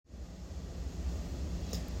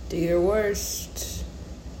Do your worst.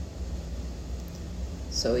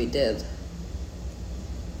 So he did.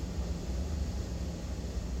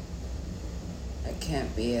 That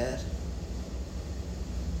can't be it.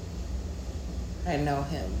 I know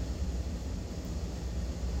him.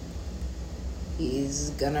 He's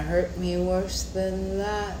gonna hurt me worse than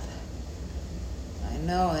that. I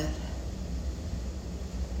know it.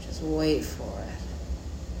 Just wait for it.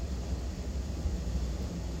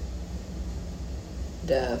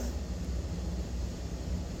 Death.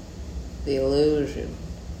 The illusion.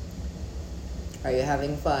 Are you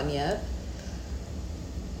having fun yet?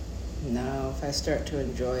 No, if I start to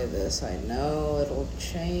enjoy this, I know it'll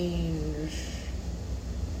change.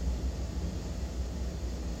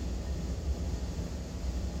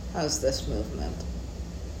 How's this movement?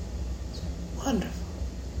 It's wonderful.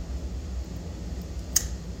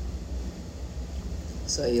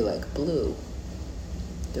 So you like blue,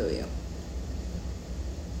 do you?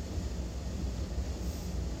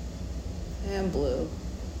 And blue.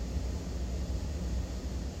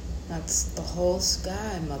 That's the whole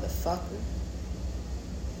sky, motherfucker.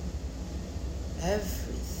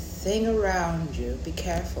 Everything around you. Be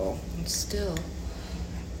careful. It's still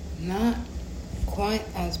not quite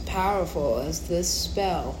as powerful as this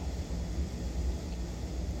spell.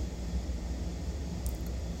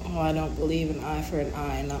 Oh, I don't believe an eye for an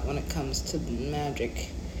eye, not when it comes to magic.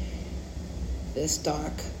 This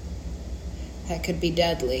dark. That could be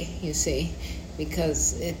deadly, you see,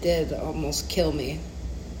 because it did almost kill me.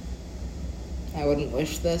 I wouldn't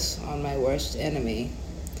wish this on my worst enemy.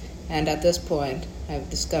 And at this point, I've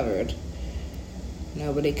discovered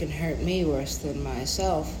nobody can hurt me worse than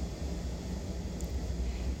myself.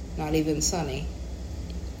 Not even Sonny.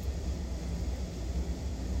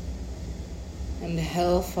 And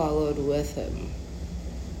hell followed with him.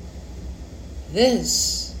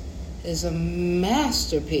 This is a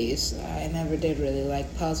masterpiece. I never did really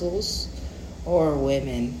like puzzles or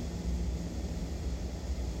women.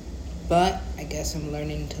 But I guess I'm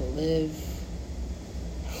learning to live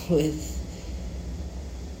with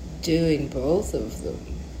doing both of them.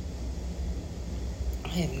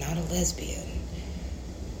 I am not a lesbian.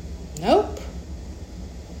 Nope.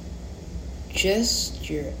 Just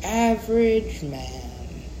your average man.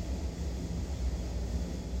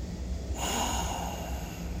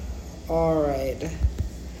 Alright.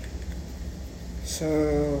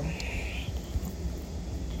 So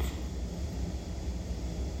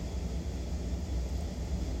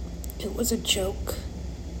it was a joke.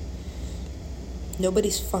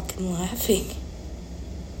 Nobody's fucking laughing.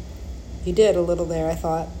 You did a little there, I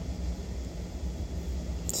thought.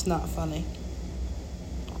 It's not funny.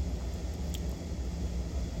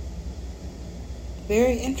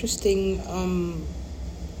 Very interesting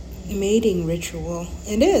mating ritual.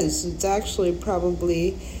 It is. It's actually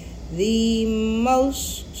probably the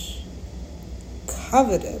most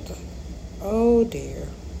coveted. Oh dear.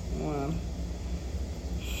 Wow.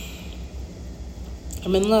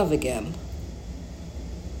 I'm in love again.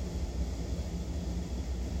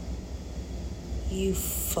 You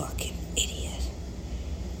fucking idiot.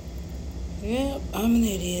 Yep, I'm an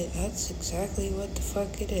idiot. That's exactly what the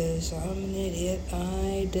fuck it is. I'm an idiot.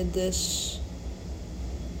 I did this.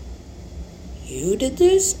 You did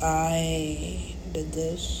this? I did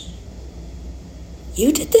this.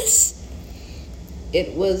 You did this?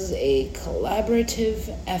 It was a collaborative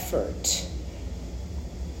effort.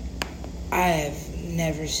 I've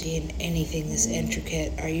never seen anything this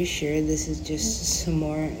intricate. Are you sure this is just some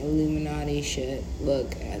more Illuminati shit?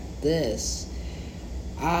 Look at this.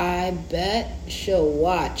 I bet she'll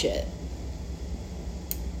watch it.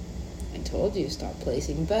 I told you, stop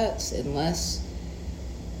placing bets, unless...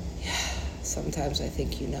 Sometimes I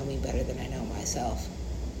think you know me better than I know myself.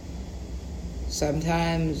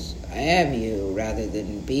 Sometimes I am you rather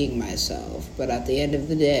than being myself, but at the end of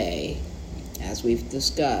the day, as we've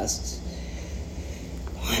discussed,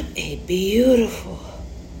 what a beautiful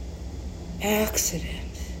accident.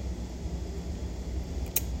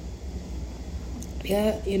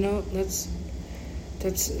 Yeah, you know, that's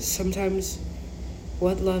sometimes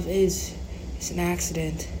what love is. It's an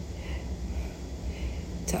accident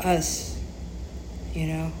to us, you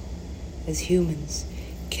know, as humans.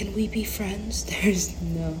 Can we be friends?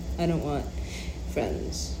 No, I don't want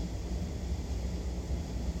friends.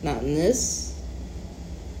 Not in this.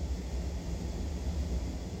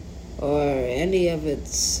 Or any of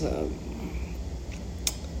its,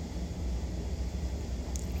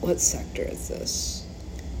 what sector is this?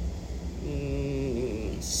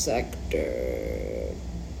 Sector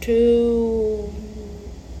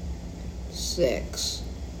 2-6.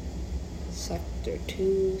 Sector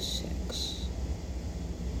 2-6.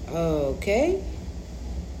 Okay.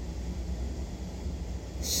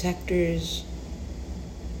 Sectors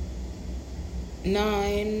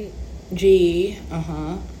 9G,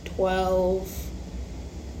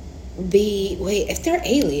 12B. Wait, if they're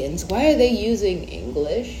aliens, why are they using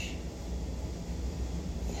English?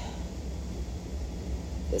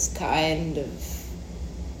 This kind of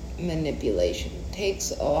manipulation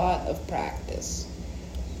takes a lot of practice.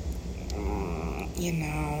 You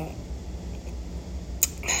know,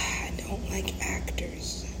 I don't like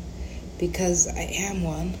actors because I am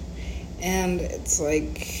one, and it's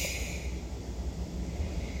like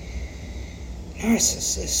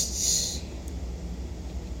narcissists.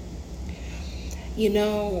 You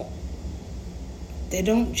know, they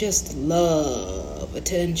don't just love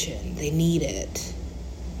attention, they need it.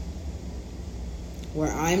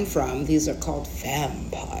 Where I'm from, these are called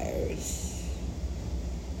vampires.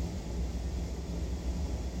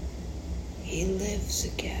 He lives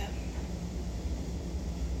again.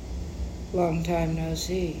 Long time no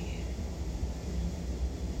see.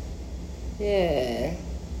 Yeah.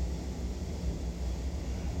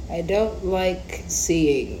 I don't like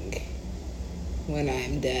seeing when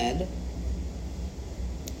I'm dead.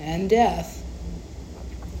 And death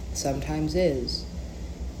sometimes is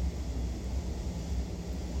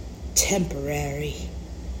temporary.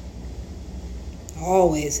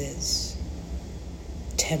 Always is.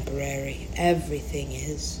 Temporary. Everything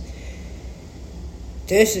is.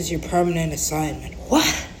 This is your permanent assignment.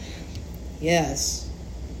 What? Yes.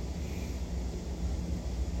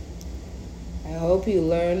 I hope you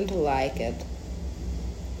learn to like it.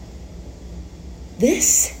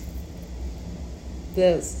 This.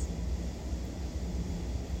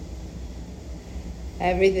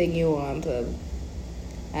 Everything you wanted.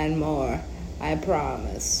 And more. I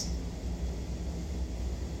promise.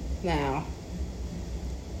 Now,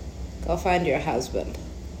 go find your husband.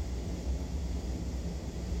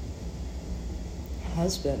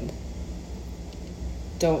 Husband?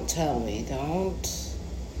 Don't tell me. Don't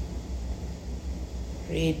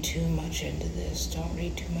read too much into this. Don't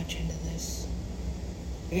read too much into this.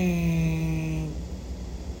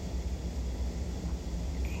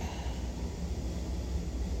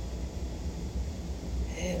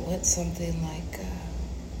 It went something like,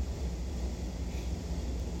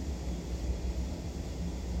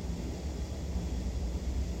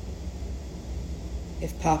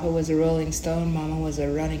 if Papa was a rolling stone, Mama was a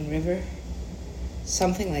running river.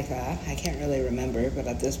 Something like that. I can't really remember, but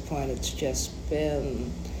at this point it's just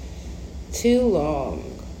been too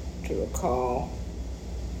long to recall.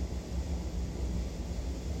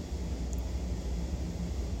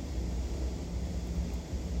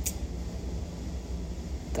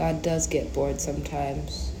 God does get bored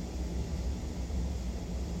sometimes.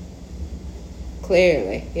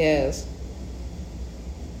 Clearly, yes.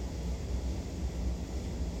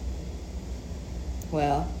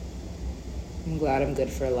 Well, I'm glad I'm good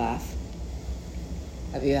for a laugh.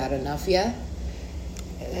 Have you had enough yet?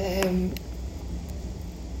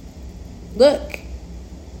 Look.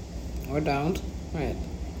 Or don't. Right.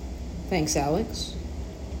 Thanks, Alex.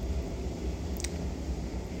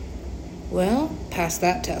 Well, passed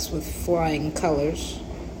that test with flying colors.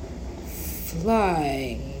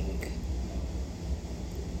 Flying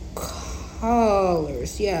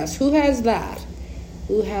colors. Yes. Who has that?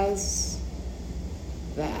 Who has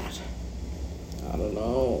that? I don't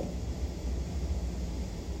know.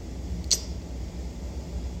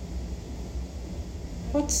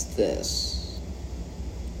 What's this?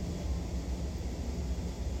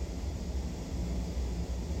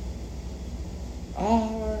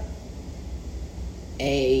 RAF.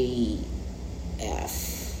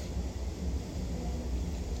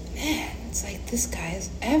 Man, it's like this guy is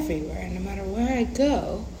everywhere, no matter where I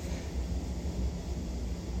go.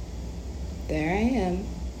 There I am.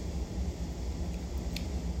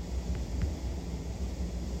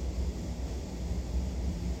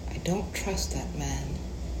 I don't trust that man.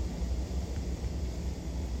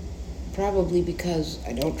 Probably because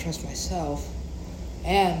I don't trust myself.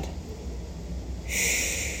 And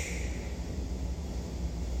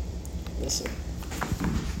listen.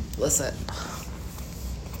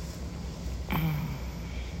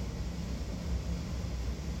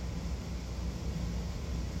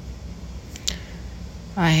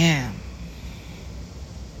 I am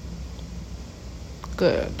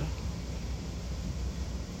good.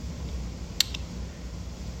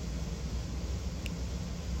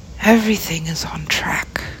 Everything is on track.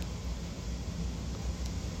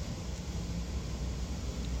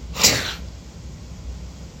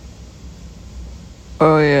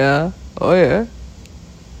 Oh yeah.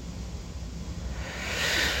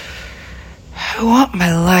 I want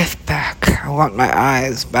my life back. I want my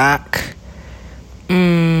eyes back.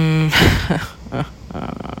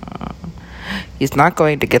 He's not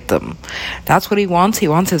going to get them. That's what he wants. He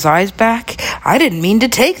wants his eyes back. I didn't mean to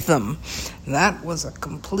take them. That was a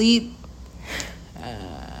complete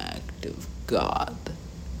act of God.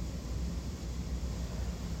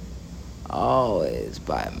 Always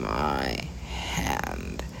by my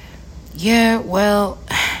hand. Yeah, well,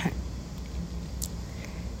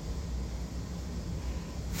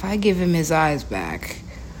 if I give him his eyes back,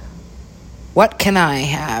 what can I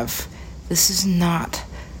have? This is not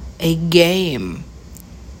a game.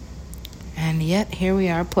 And yet, here we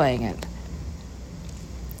are playing it.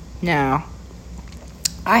 Now,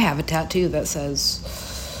 I have a tattoo that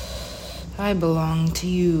says, I belong to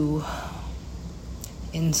you,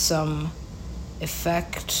 in some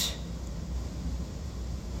effect.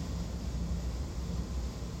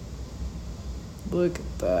 Look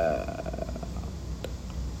at that.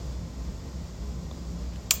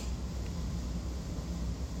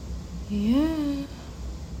 Yeah.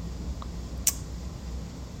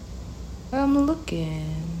 I'm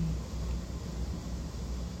looking.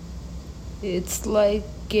 It's like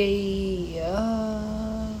a,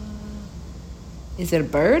 is it a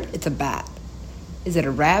bird? It's a bat. Is it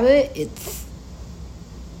a rabbit? It's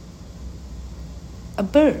a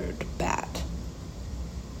bird bat.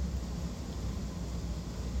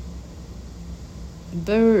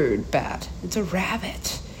 Bird bat. It's a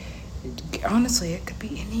rabbit. Honestly, it could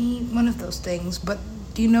be any one of those things, but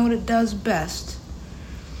do you know what it does best?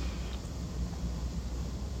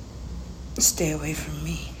 Stay away from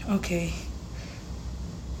me, okay?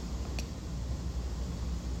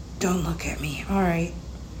 Don't look at me, alright?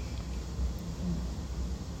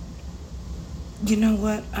 You know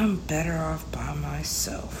what? I'm better off by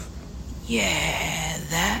myself. Yeah,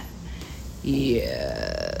 that.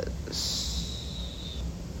 Yes.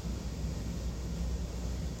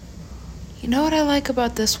 You know what I like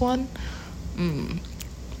about this one?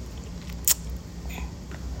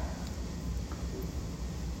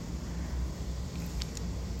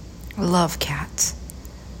 I love cats.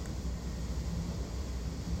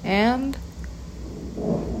 And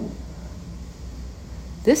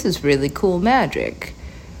this is really cool magic.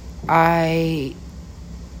 I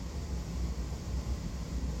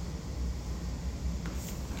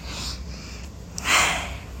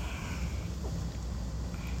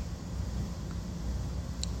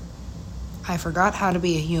forgot how to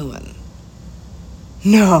be a human.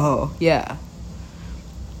 No, yeah.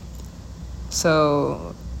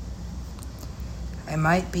 So I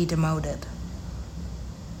might be demoted.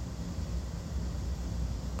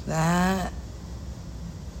 That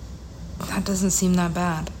doesn't seem that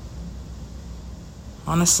bad.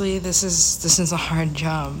 Honestly, this is a hard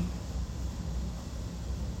job.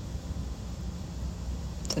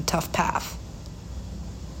 It's a tough path.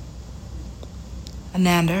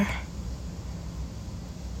 Anander.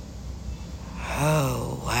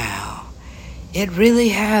 Oh, wow. It really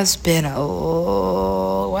has been,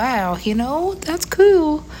 oh, wow. You know, that's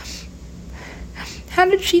cool. How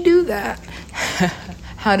did she do that?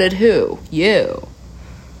 How did who? You.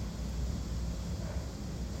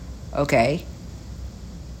 Okay.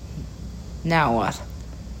 Now what?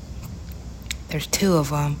 There's two of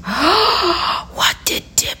them. What did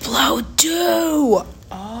Diplo do?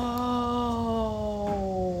 Oh,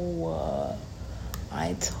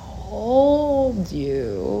 I told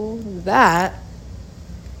you that.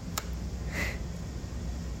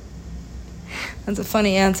 That's a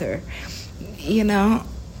funny answer. You know,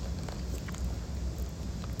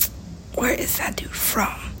 where is that dude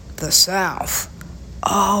from? The South.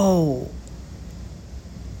 Oh.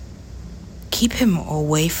 Keep him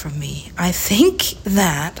away from me. I think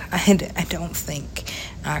that, I don't think,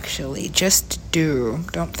 actually. Just do.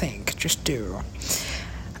 Don't think, just do.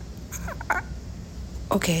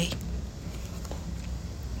 Okay.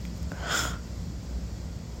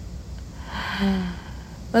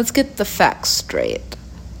 Let's get the facts straight.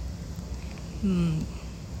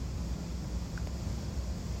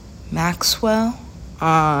 Maxwell?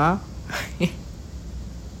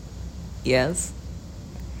 Yes.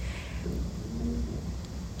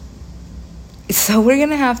 So we're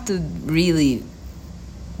gonna have to really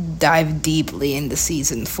dive deeply into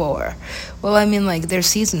season 4. Well, I mean, like, there's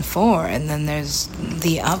season 4, and then there's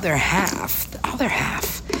the other half. The other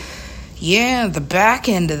half. Yeah, the back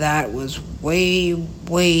end of that was way,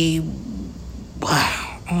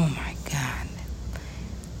 wow. Oh my God.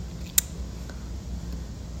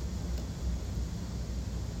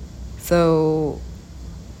 So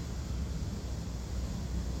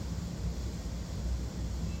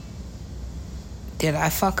did I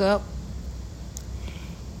fuck up?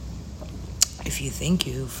 If you think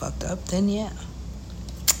you fucked up, then yeah,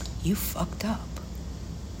 you fucked up.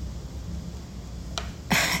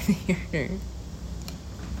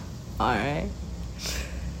 Alright.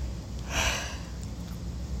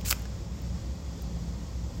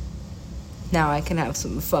 Now I can have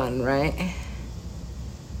some fun, right?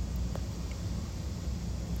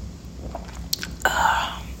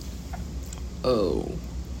 Oh,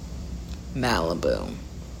 Malibu.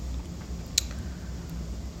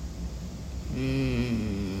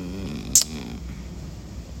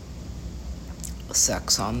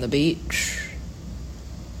 Sex on the beach.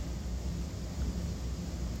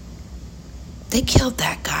 They killed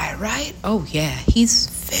that guy, right? Oh yeah, he's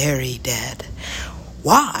very dead.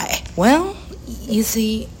 Why? Well, you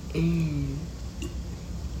see,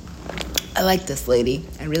 I like this lady.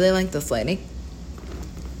 I really like this lady.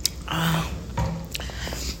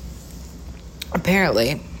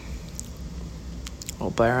 Apparently,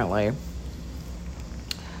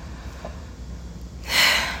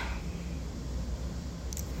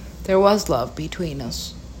 there was love between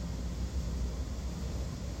us.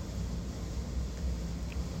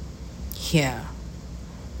 Yeah,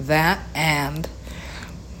 that and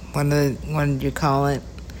what did you call it?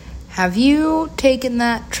 Have you taken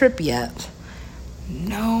that trip yet?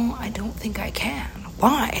 No, I don't think I can.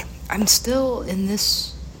 Why? I'm still in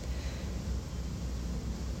this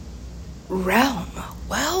realm.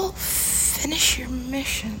 Well, finish your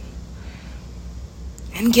mission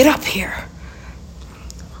and get up here.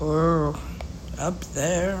 Or up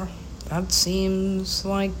there. That seems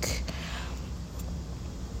like...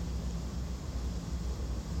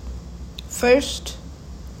 First,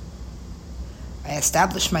 I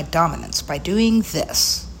establish my dominance by doing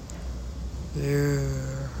this.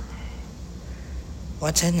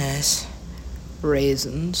 What's in this?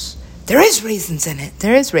 Raisins. There is raisins in it.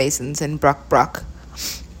 There is raisins in Bruck.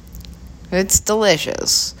 It's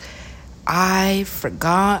delicious. I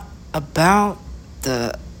forgot about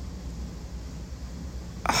the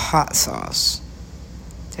hot sauce.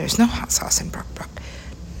 There's no hot sauce in Bruck.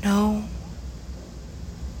 No.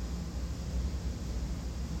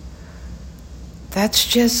 That's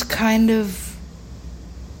just kind of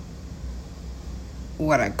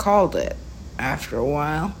what I called it after a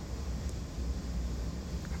while.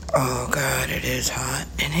 Oh God, it is hot.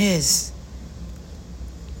 It is.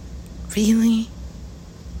 Really?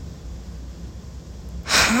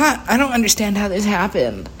 Hot? I don't understand how this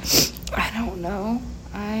happened. I don't know.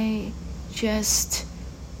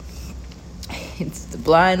 It's the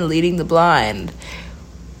blind leading the blind.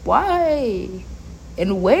 Why?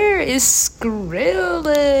 And where is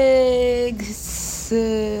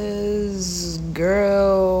Skrillex's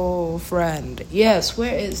girlfriend? Yes,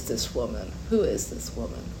 where is this woman? Who is this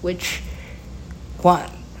woman? Which one?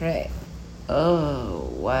 Right. Oh,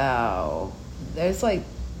 wow. There's like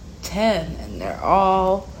 10, and they're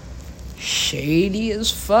all shady as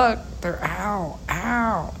fuck. They're ow.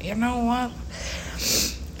 You know what?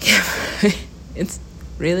 It's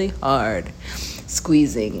really hard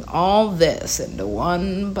squeezing all this into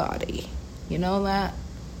one body. You know that?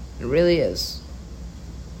 It really is.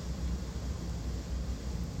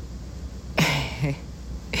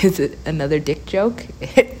 Is it another dick joke?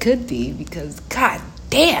 It could be, because god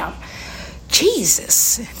damn,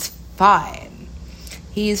 Jesus, it's fine.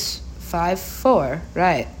 He's 5'4",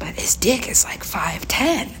 right, but his dick is like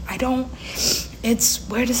 5'10".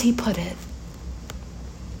 Where does he put it?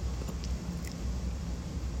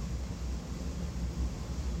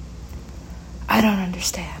 I don't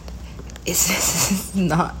understand. This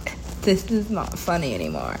is not funny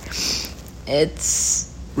anymore.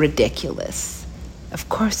 It's ridiculous. Of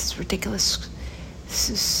course it's ridiculous.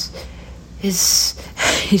 This is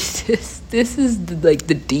like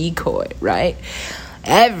the decoy, right?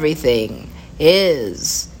 Everything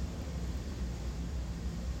is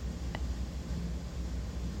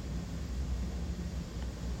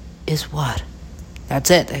what? That's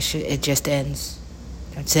it. It just ends.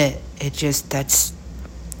 That's it. That's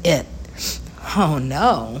it. Oh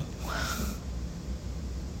no.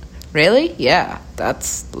 Really? Yeah,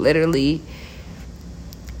 that's the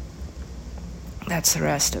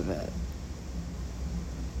rest of it.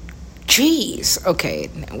 Jeez. Okay,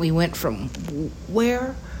 we went from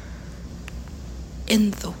where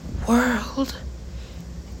in the world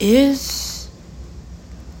is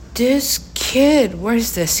this kid?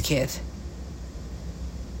 Where's this kid?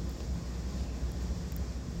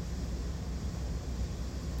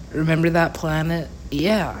 Remember that planet?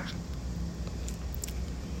 Yeah.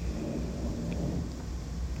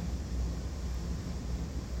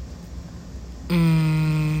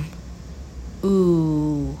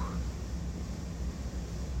 Ooh.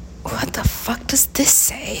 What the fuck does this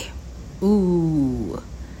say? Ooh.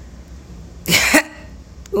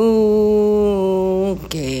 Ooh,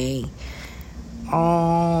 okay.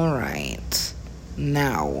 Alright.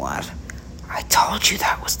 Now what? I told you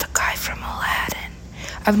that was the guy from Aladdin.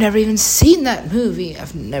 I've never even seen that movie.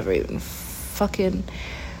 I've never even fucking...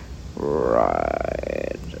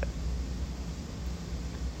 Right.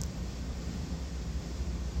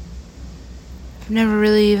 I've never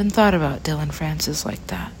really even thought about Dillon Francis like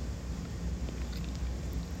that.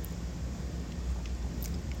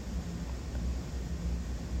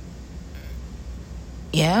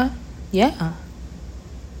 Yeah? Yeah.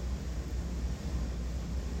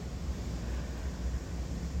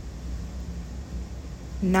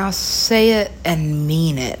 Now say it and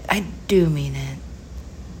mean it. I do mean it.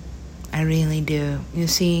 I really do. You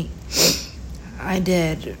see, I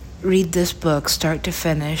did read this book start to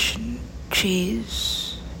finish.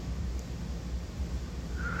 Jeez.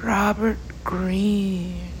 Robert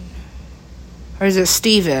Greene. Or is it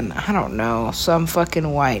Stephen? I don't know. Some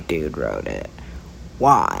fucking white dude wrote it.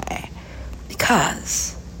 Why?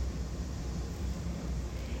 Because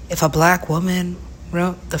if a black woman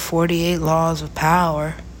wrote the 48 Laws of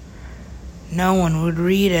Power, no one would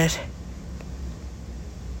read it.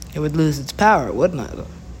 It would lose its power, wouldn't it?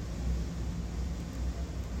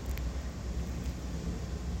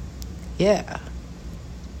 Yeah.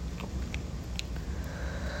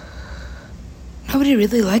 Nobody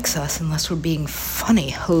really likes us unless we're being funny.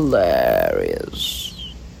 Hilarious.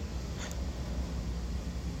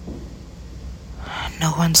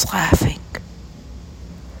 No one's laughing.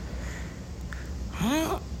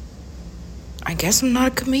 Well, I guess I'm not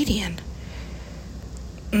a comedian.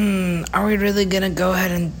 Are we really gonna go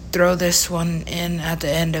ahead and throw this one in at the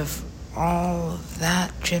end of all of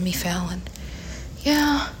that, Jimmy Fallon?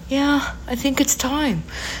 Yeah, I think it's time.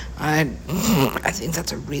 I think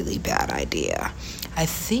that's a really bad idea. I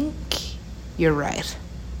think you're right.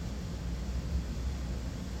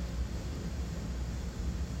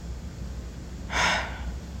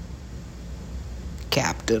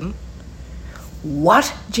 Captain.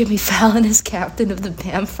 What? Jimmy Fallon is captain of the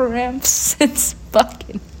Bamframps? Since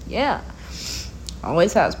fucking, yeah.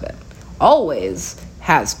 Always has been. Always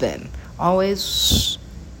has been. Always.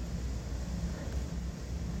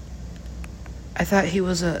 I thought he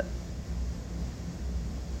was a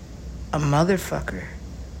motherfucker.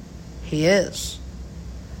 He is.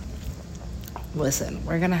 Listen,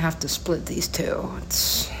 we're gonna have to split these two.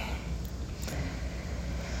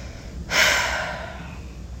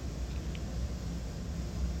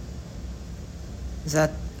 Is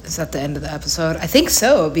that the end of the episode? I think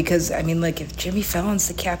so, because, I mean, like, if Jimmy Fallon's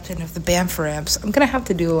the captain of the Bamframps, I'm going to have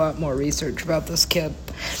to do a lot more research about this kid.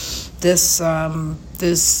 This